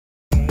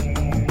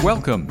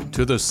Welcome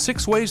to the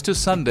Six Ways to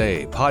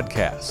Sunday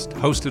podcast,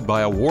 hosted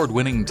by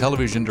award-winning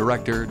television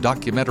director,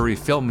 documentary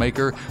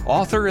filmmaker,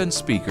 author, and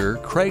speaker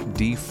Craig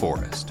D.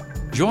 Forrest.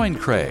 Join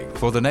Craig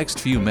for the next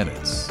few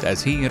minutes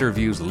as he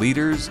interviews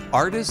leaders,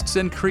 artists,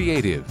 and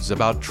creatives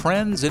about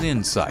trends and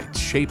insights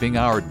shaping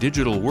our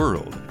digital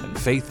world and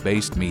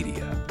faith-based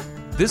media.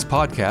 This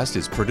podcast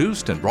is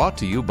produced and brought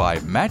to you by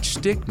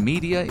Matchstick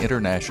Media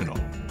International.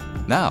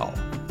 Now,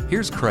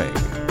 here's Craig.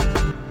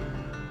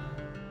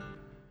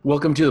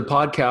 Welcome to the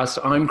podcast.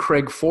 I'm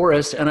Craig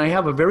Forrest, and I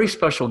have a very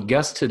special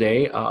guest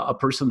today, a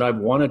person that I've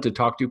wanted to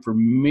talk to for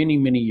many,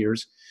 many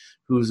years,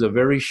 who's a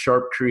very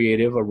sharp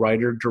creative, a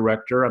writer,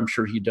 director. I'm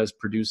sure he does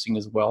producing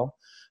as well,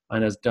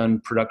 and has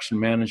done production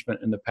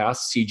management in the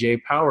past.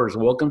 CJ Powers,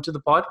 welcome to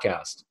the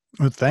podcast.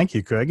 Well, thank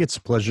you, Craig. It's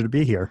a pleasure to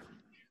be here.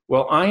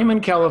 Well, I am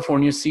in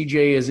California.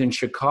 CJ is in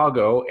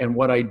Chicago, and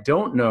what I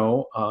don't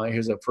know,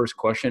 here's the first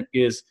question,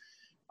 is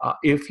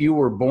if you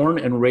were born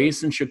and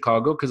raised in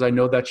Chicago, because I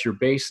know that's your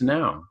base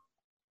now.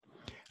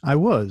 I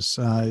was.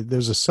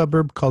 There's a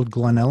suburb called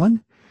Glen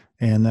Ellen,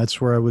 and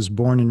that's where I was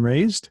born and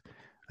raised.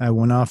 I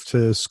went off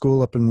to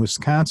school up in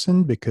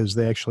Wisconsin because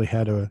they actually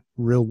had a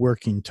real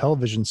working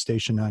television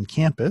station on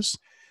campus.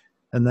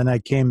 And then I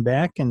came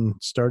back and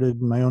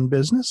started my own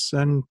business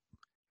and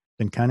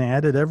been kind of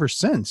at it ever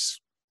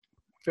since.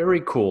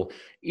 Very cool.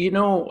 You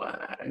know,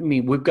 I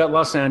mean, we've got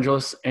Los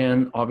Angeles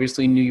and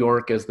obviously New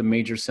York as the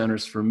major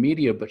centers for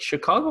media, but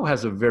Chicago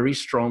has a very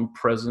strong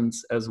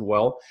presence as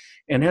well,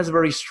 and has a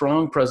very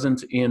strong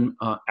presence in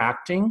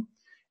acting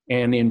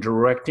and in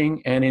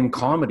directing and in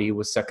comedy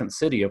with Second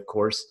City, of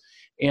course.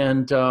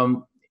 And,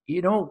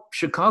 you know,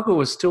 Chicago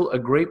is still a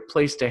great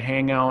place to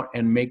hang out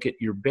and make it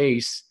your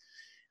base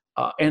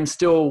and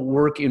still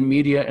work in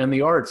media and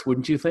the arts,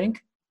 wouldn't you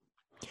think?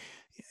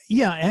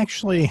 Yeah,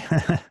 actually,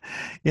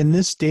 in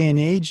this day and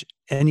age,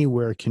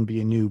 anywhere can be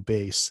a new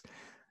base.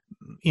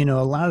 You know,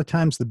 a lot of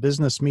times the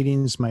business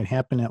meetings might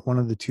happen at one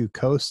of the two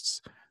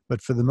coasts,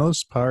 but for the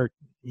most part,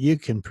 you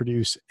can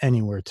produce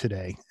anywhere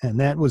today. And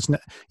that was,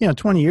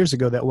 20 years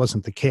ago, that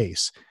wasn't the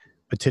case.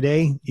 But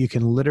today, you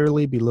can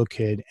literally be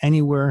located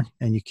anywhere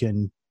and you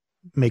can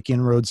make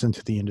inroads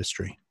into the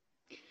industry.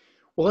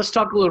 Well, let's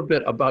talk a little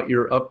bit about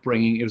your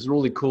upbringing. It was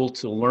really cool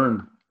to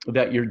learn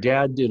that your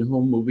dad did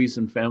home movies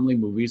and family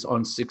movies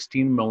on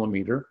 16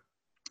 millimeter.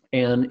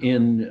 And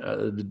in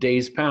the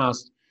days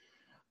past,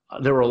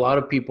 there were a lot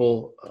of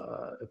people,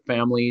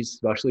 families,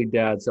 especially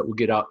dads, that would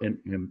get out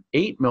an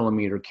 8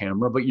 millimeter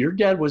camera, but your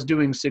dad was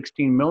doing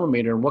 16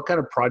 millimeter. And what kind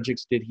of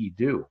projects did he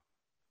do?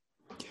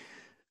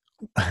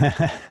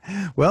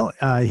 Well,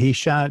 he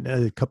shot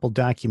a couple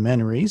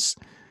documentaries,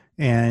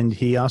 and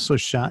he also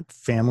shot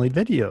family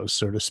videos,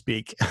 so to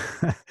speak.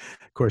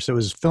 Of course, it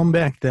was film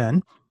back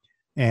then.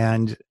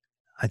 And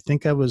I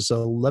think I was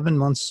 11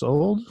 months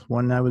old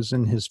when I was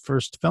in his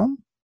first film,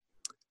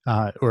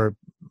 or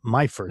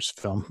my first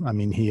film. I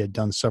mean, he had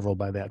done several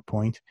by that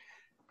point.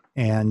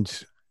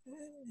 And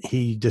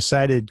he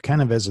decided,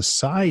 kind of as a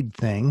side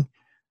thing,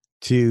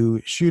 to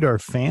shoot our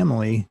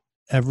family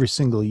every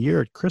single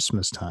year at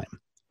Christmas time.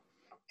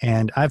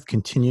 And I've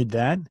continued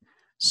that.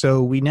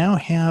 So we now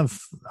have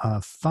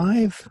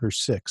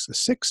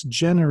six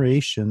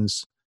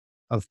generations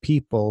of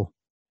people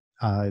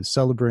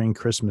celebrating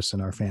Christmas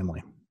in our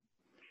family.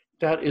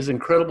 That is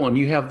incredible. And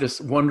you have this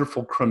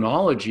wonderful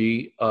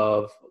chronology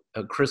of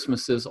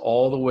Christmases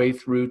all the way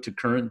through to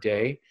current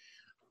day.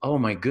 Oh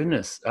my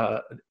goodness.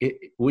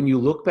 When you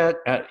look back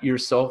at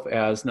yourself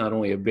as not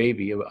only a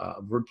baby,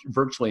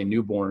 virtually a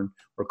newborn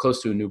or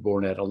close to a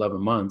newborn at 11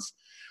 months,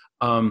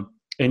 and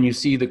you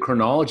see the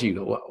chronology,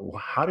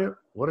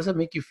 what does that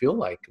make you feel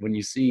like when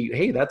you see,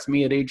 hey, that's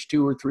me at age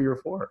 2 or 3 or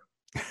 4?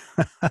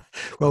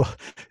 Well,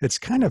 it's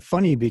kind of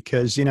funny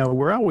because,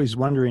 we're always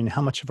wondering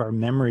how much of our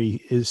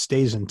memory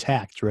stays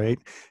intact, right?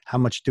 How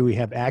much do we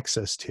have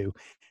access to?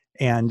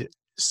 And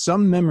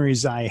some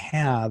memories I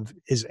have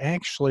is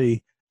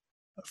actually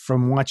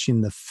from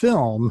watching the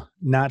film,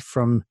 not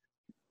from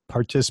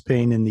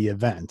participating in the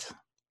event.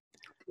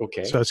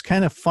 Okay. So it's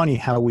kind of funny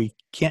how we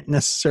can't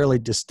necessarily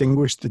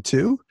distinguish the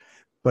two,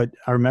 but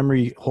our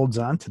memory holds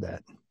on to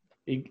that.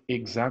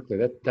 Exactly.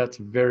 That's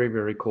very,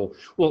 very cool.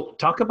 Well,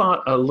 talk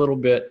about a little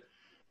bit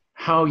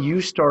how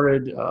you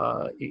started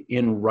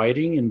in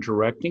writing and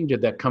directing.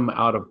 Did that come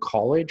out of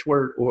college?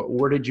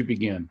 Where did you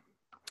begin?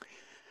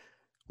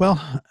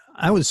 Well,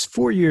 I was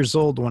 4 years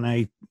old when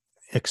I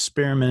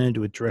experimented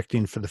with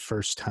directing for the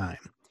first time.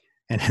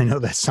 And I know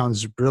that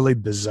sounds really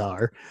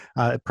bizarre.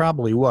 It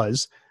probably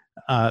was.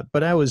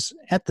 But I was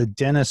at the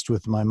dentist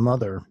with my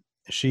mother.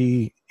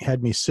 She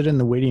had me sit in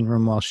the waiting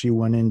room while she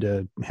went in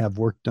to have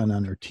work done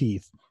on her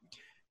teeth.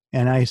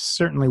 And I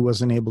certainly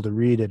wasn't able to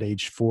read at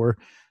age 4,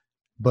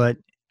 but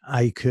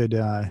I could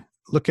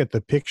look at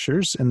the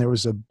pictures, and there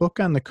was a book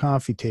on the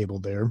coffee table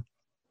there.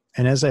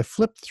 And as I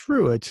flipped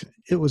through it,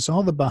 it was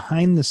all the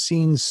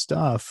behind-the-scenes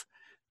stuff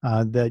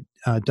that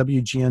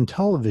WGN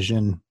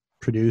television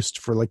produced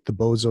for like the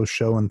Bozo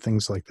Show and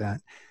things like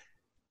that.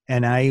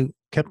 And I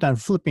kept on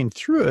flipping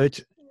through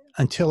it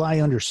until I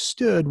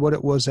understood what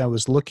it was I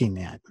was looking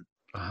at.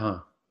 Uh-huh.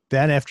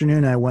 that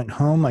afternoon, I went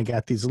home. I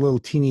got these little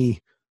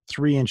teeny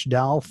 3-inch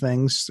doll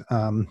things.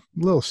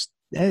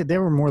 They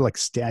were more like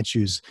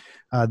statues.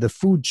 The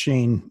food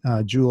chain,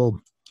 Jewel,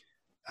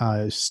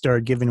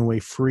 started giving away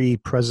free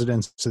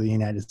presidents of the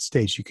United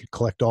States. You could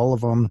collect all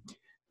of them.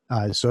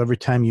 So every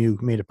time you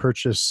made a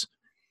purchase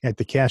at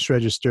the cash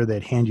register,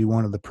 they'd hand you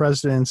one of the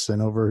presidents,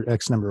 and over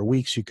X number of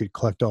weeks, you could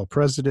collect all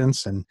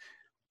presidents. And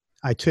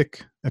I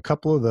took a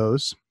couple of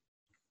those,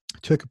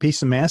 took a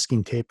piece of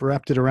masking tape,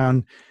 wrapped it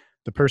around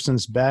the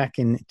person's back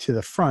and to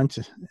the front,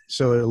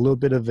 so a little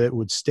bit of it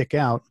would stick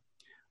out.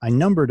 I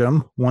numbered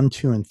them 1,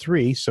 2, and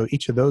 3. So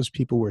each of those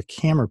people were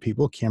camera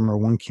people, camera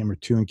 1, camera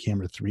 2, and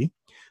camera 3.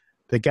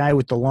 The guy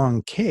with the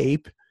long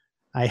cape,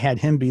 I had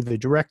him be the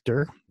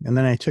director. And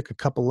then I took a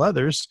couple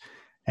others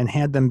and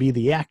had them be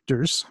the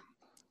actors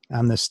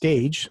on the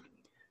stage.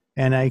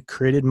 And I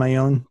created my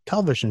own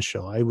television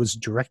show. I was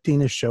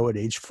directing a show at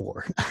age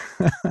 4.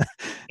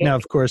 Now,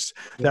 of course,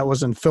 that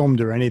wasn't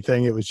filmed or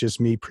anything. It was just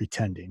me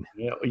pretending.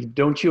 Yeah,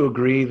 don't we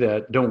agree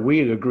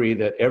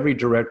that every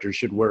director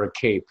should wear a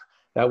cape?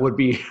 That would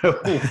be,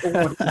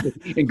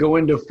 and go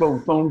into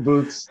phone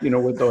booths,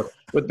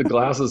 with the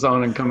glasses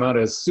on and come out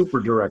as super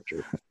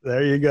director.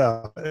 There you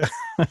go.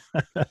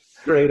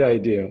 Great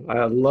idea.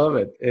 I love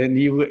it. And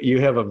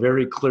you have a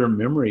very clear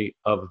memory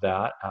of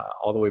that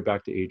all the way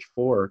back to age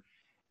 4.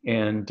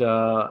 And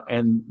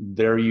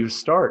there you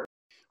start.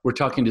 We're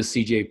talking to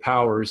CJ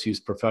Powers, who's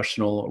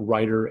professional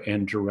writer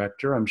and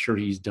director. I'm sure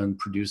he's done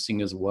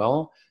producing as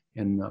well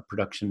and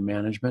production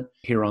management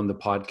here on the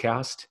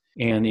podcast.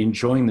 And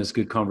enjoying this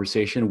good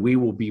conversation. We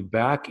will be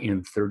back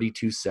in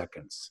 32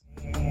 seconds.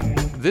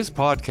 This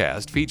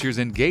podcast features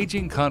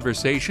engaging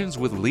conversations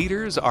with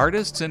leaders,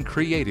 artists, and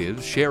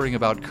creatives sharing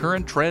about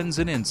current trends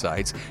and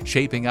insights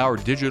shaping our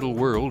digital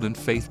world and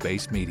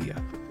faith-based media.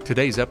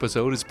 Today's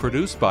episode is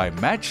produced by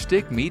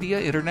Matchstick Media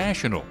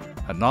International,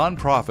 a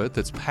nonprofit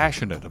that's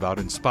passionate about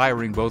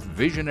inspiring both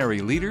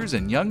visionary leaders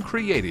and young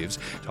creatives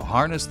to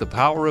harness the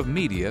power of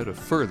media to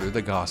further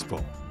the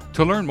gospel.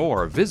 To learn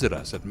more, visit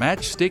us at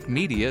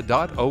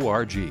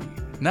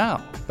matchstickmedia.org. Now,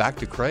 back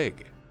to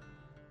Craig.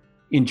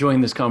 Enjoying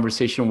this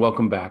conversation.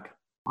 Welcome back.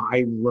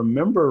 I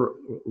remember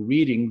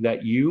reading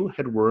that you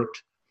had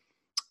worked,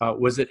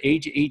 was it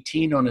age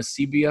 18 on a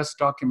CBS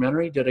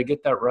documentary? Did I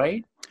get that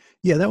right?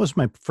 Yeah, that was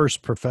my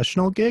first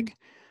professional gig.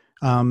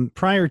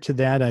 Prior to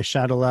that, I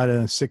shot a lot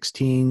of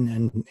 16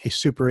 and a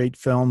Super 8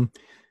 film.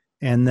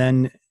 And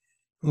then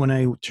when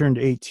I turned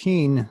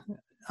 18,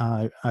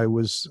 I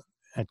was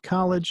at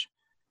college.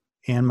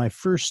 And my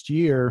first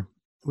year,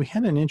 we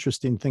had an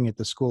interesting thing at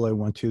the school I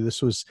went to.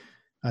 This was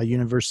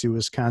University of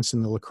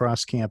Wisconsin, the La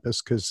Crosse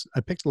campus, because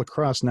I picked La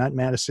Crosse, not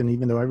Madison,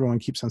 even though everyone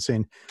keeps on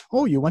saying,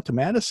 oh, you went to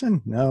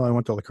Madison? No, I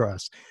went to La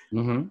Crosse.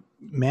 Mm-hmm.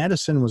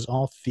 Madison was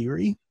all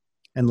theory,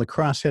 and La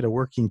Crosse had a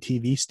working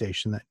TV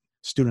station that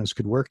students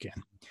could work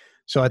in.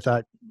 So I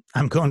thought,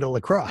 I'm going to La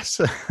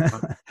Crosse.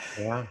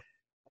 Yeah.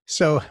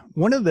 So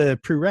one of the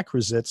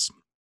prerequisites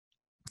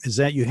is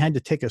that you had to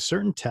take a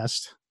certain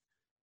test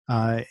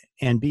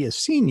and be a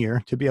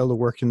senior to be able to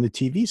work in the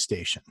TV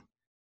station.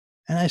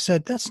 And I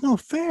said, that's no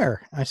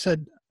fair. I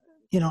said,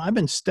 I've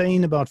been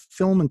studying about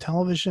film and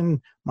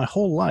television my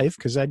whole life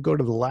because I'd go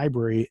to the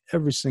library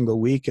every single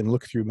week and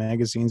look through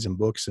magazines and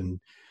books and,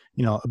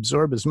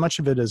 absorb as much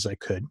of it as I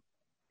could.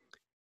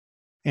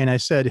 And I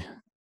said,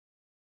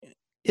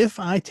 if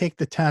I take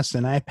the test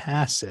and I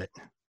pass it,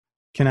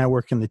 can I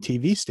work in the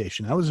TV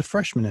station? I was a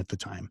freshman at the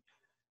time.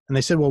 And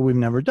they said, well, we've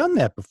never done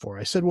that before.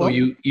 I said, well,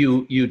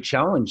 you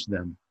challenged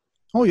them.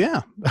 Oh,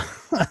 yeah,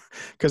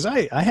 because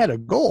I had a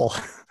goal.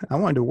 I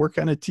wanted to work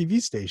on a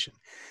TV station.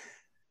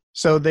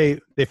 So they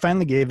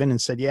finally gave in and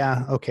said,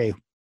 yeah, okay,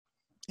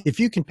 if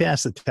you can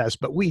pass the test,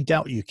 but we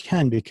doubt you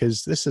can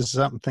because this is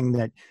something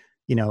that,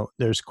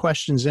 there's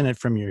questions in it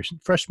from your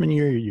freshman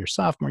year, your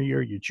sophomore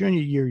year, your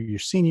junior year, your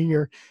senior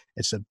year.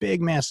 It's a big,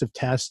 massive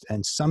test,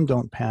 and some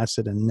don't pass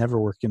it and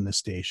never work in the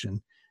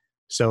station.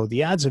 So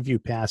the odds of you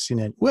passing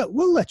it,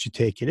 we'll let you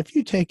take it. If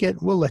you take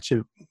it, we'll let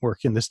you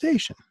work in the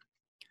station.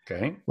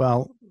 Okay.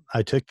 Well,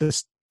 I took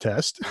this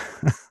test.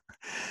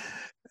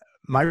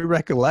 My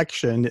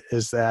recollection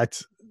is that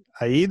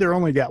I either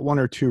only got 1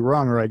 or 2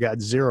 wrong or I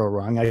got 0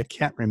 wrong. I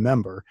can't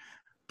remember,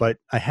 but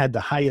I had the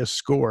highest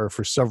score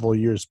for several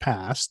years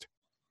past,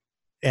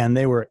 and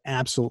they were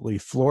absolutely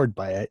floored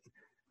by it.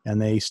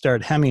 And they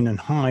started hemming and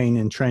hawing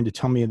and trying to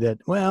tell me that,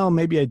 well,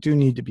 maybe I do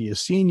need to be a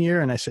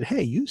senior. And I said,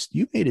 hey, you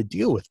made a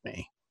deal with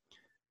me.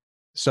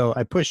 So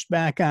I pushed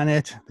back on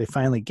it. They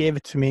finally gave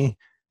it to me.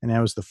 And I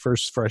was the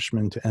first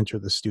freshman to enter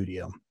the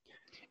studio.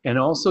 And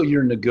also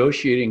your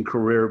negotiating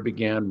career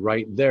began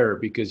right there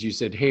because you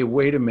said, hey,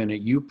 wait a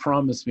minute, you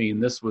promised me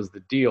and this was the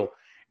deal.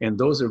 And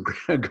those are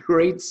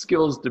great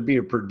skills to be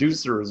a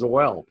producer as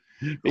well.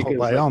 Because,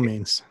 by all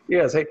means.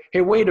 Yes.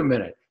 Hey, wait a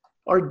minute.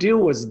 Our deal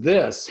was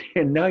this,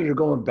 and now you're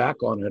going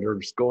back on it or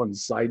just going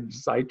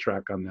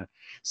sidetrack on that.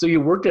 So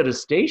you worked at a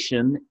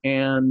station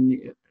and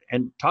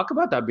talk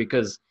about that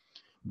because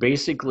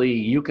basically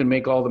you can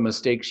make all the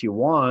mistakes you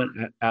want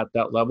at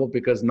that level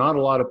because not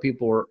a lot of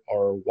people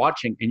are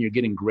watching and you're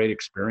getting great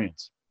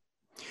experience.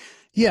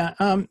 Yeah,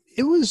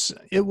 it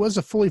was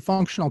a fully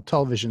functional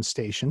television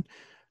station,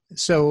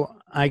 so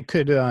I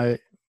could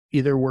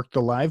either work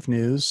the live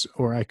news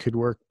or I could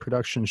work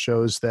production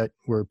shows that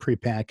were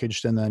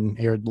prepackaged and then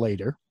aired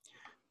later.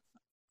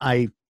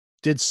 I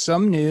did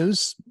some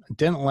news,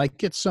 didn't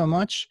like it so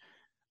much,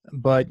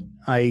 but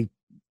I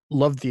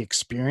loved the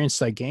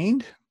experience I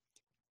gained.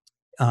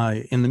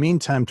 In the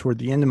meantime, toward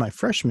the end of my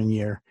freshman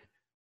year,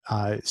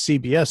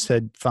 CBS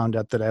had found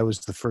out that I was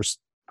the first,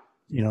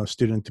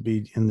 student to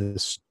be in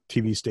this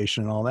TV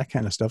station and all that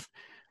kind of stuff.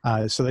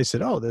 So they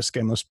said, "Oh, this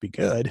guy must be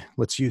good.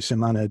 Let's use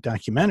him on a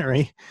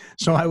documentary."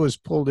 So I was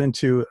pulled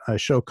into a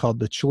show called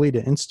the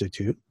Cholita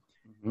Institute,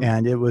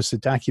 and it was a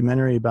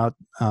documentary about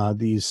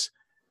these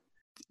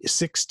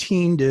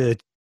 16 to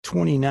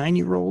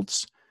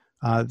 29-year-olds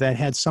that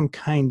had some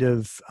kind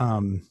of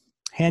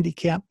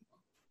handicap,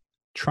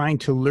 trying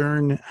to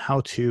learn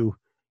how to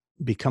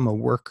become a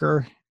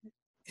worker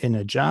in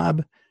a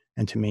job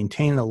and to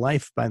maintain a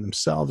life by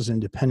themselves,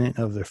 independent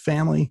of their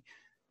family,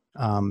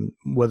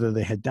 whether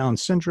they had Down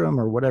syndrome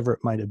or whatever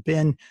it might have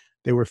been.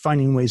 They were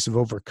finding ways of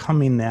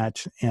overcoming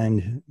that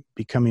and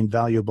becoming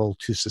valuable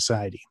to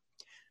society.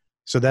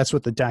 So that's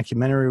what the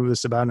documentary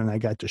was about, and I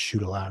got to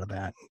shoot a lot of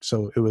that.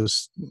 So it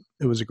was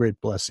a great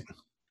blessing.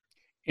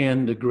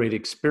 And a great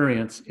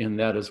experience in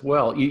that as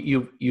well.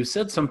 You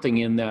said something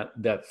in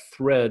that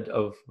thread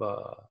of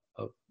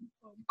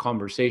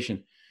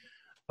conversation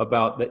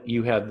about that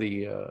you had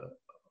the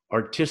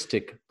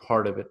artistic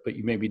part of it, but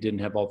you maybe didn't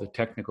have all the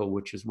technical,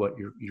 which is what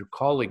your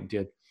colleague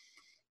did.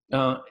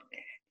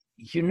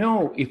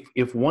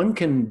 If one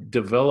can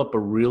develop a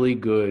really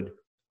good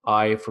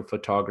eye for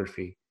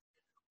photography,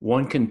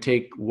 one can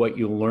take what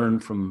you learn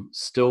from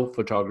still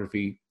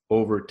photography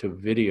over to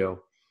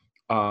video.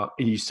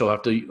 You still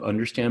have to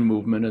understand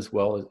movement as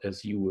well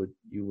as you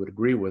would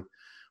agree with,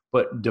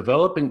 but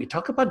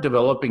talk about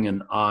developing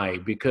an eye,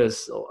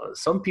 because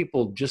some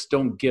people just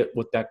don't get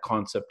what that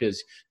concept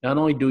is. Not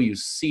only do you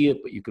see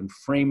it, but you can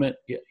frame it.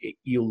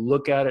 You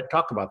look at it.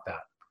 Talk about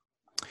that.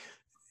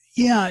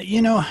 Yeah,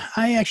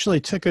 I actually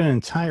took an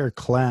entire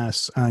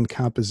class on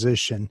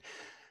composition,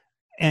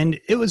 and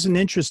it was an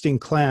interesting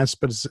class,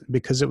 but it's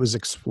because it was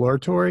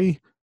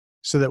exploratory,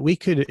 so that we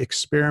could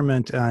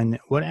experiment on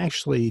what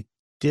actually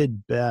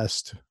did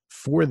best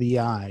for the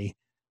eye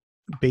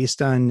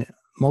based on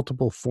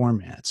multiple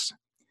formats.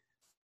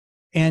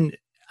 And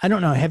I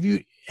don't know, have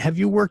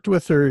you worked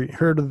with or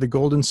heard of the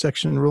golden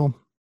section rule?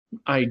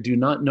 I do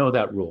not know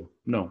that rule.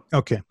 No.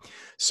 Okay.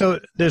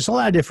 So there's a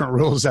lot of different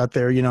rules out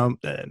there.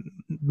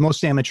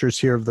 Most amateurs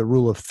hear of the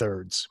rule of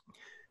thirds.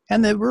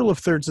 And the rule of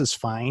thirds is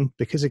fine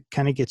because it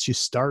kind of gets you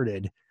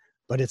started,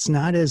 but it's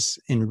not as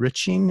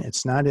enriching.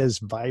 It's not as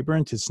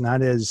vibrant. It's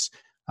not as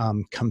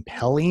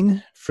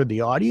compelling for the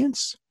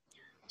audience.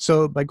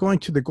 So by going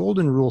to the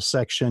golden rule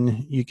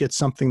section, you get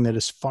something that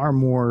is far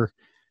more,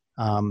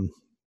 how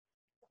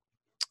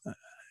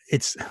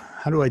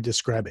do I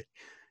describe it?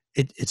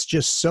 It's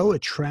just so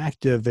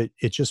attractive. It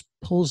just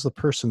pulls the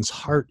person's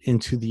heart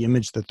into the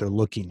image that they're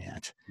looking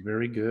at.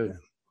 Very good.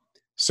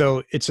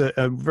 So it's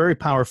a very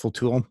powerful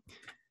tool,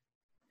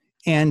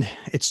 and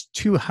it's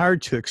too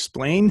hard to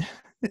explain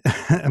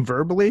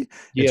verbally.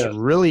 Yes. It's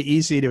really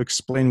easy to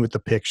explain with the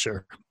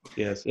picture.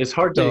 Yes, it's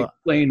hard to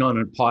explain on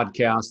a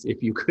podcast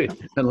if you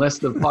could, unless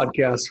the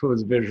podcast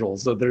was visual.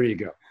 So there you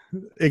go.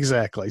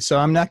 Exactly. So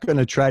I'm not going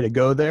to try to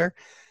go there,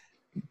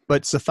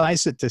 but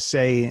suffice it to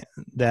say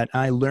that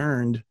I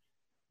learned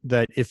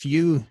that if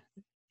you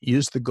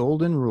use the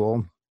golden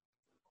rule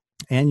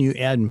and you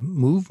add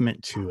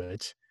movement to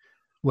it,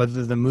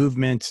 whether the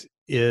movement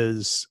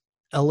is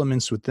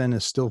elements within a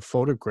still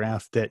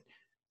photograph that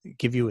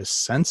give you a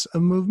sense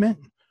of movement,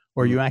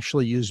 or you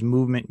actually use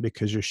movement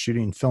because you're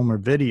shooting film or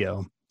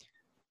video,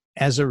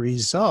 as a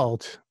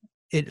result,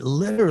 it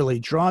literally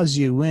draws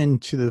you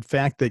into the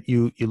fact that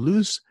you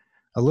lose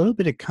a little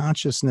bit of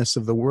consciousness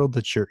of the world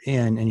that you're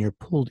in, and you're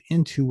pulled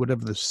into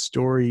whatever the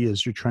story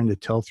is you're trying to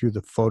tell through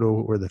the photo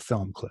or the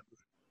film clip.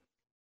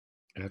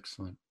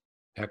 Excellent.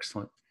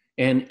 Excellent.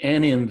 And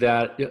in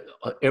that,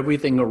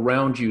 everything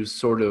around you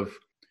sort of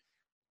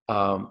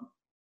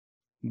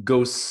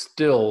goes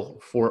still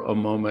for a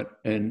moment,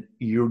 and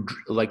you're,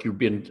 like you've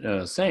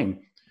been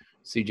saying,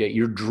 CJ,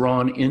 you're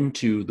drawn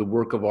into the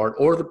work of art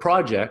or the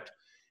project,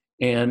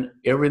 and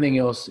everything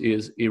else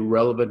is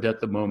irrelevant at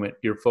the moment.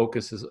 Your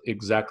focus is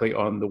exactly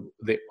on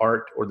the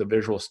art or the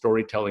visual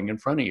storytelling in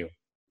front of you.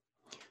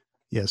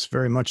 Yes,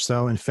 very much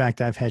so. In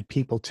fact, I've had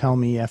people tell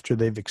me after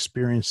they've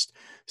experienced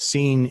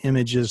seeing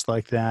images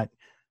like that,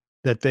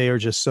 that they are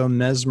just so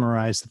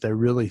mesmerized that they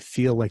really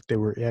feel like they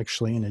were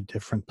actually in a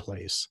different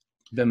place.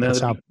 Then that's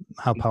how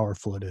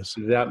powerful it is.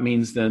 That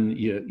means then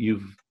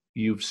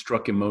you've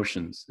struck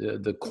emotions,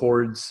 the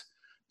chords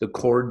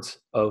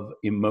of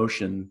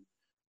emotions.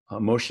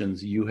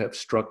 You have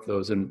struck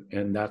those,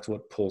 and that's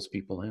what pulls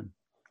people in.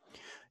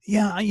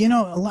 Yeah,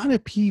 a lot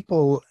of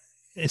people,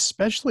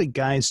 especially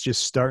guys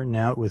just starting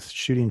out with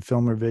shooting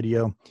film or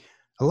video,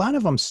 a lot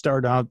of them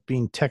start out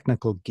being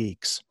technical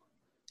geeks,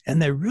 and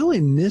they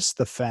really miss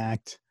the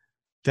fact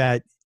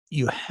that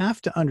you have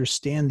to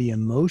understand the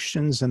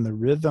emotions and the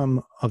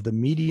rhythm of the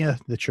media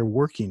that you're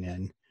working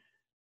in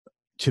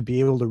to be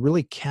able to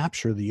really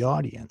capture the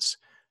audience.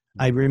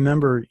 I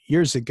remember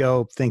years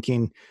ago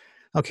thinking,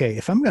 okay,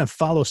 if I'm going to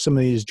follow some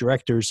of these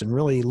directors and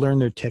really learn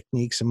their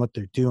techniques and what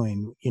they're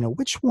doing,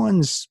 which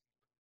ones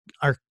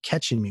are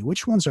catching me?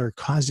 Which ones are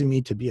causing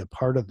me to be a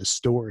part of the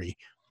story?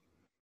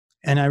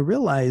 And I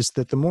realized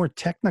that the more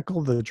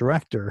technical the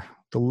director,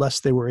 the less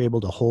they were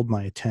able to hold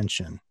my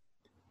attention.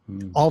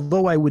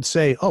 Although I would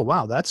say, oh,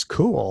 wow, that's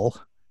cool.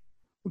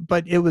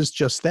 But it was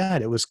just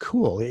that. It was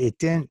cool. It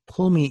didn't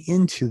pull me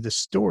into the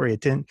story. It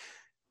didn't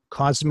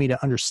cause me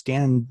to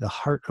understand the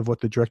heart of what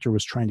the director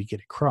was trying to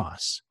get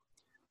across.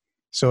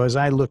 So as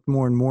I looked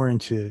more and more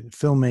into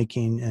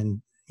filmmaking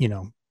and,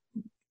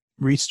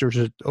 researched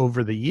it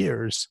over the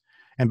years,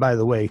 and by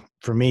the way,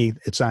 for me,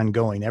 it's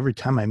ongoing. Every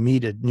time I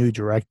meet a new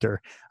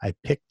director, I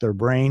pick their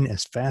brain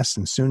as fast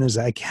and soon as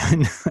I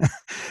can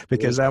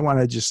because I want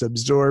to just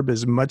absorb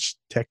as much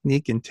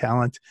technique and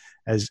talent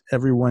as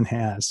everyone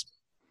has.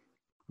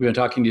 We've been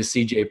talking to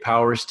CJ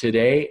Powers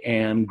today,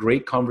 and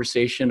great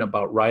conversation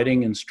about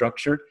writing and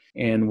structure,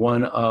 and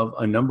one of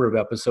a number of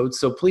episodes.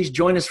 So please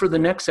join us for the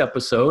next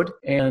episode,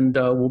 and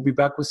we'll be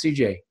back with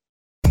CJ.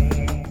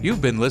 You've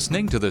been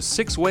listening to the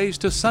 6 Ways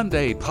to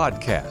Sunday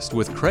podcast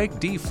with Craig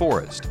D.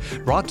 Forrest,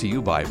 brought to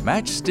you by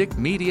Matchstick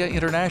Media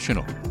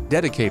International,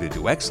 dedicated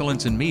to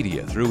excellence in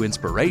media through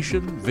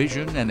inspiration,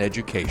 vision, and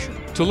education.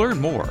 To learn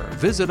more,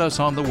 visit us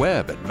on the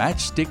web at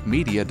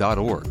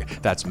matchstickmedia.org.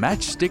 That's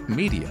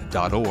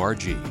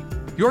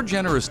matchstickmedia.org. Your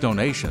generous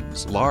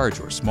donations, large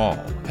or small,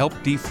 help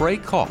defray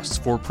costs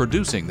for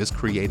producing this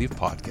creative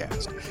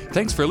podcast.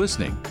 Thanks for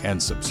listening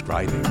and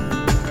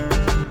subscribing.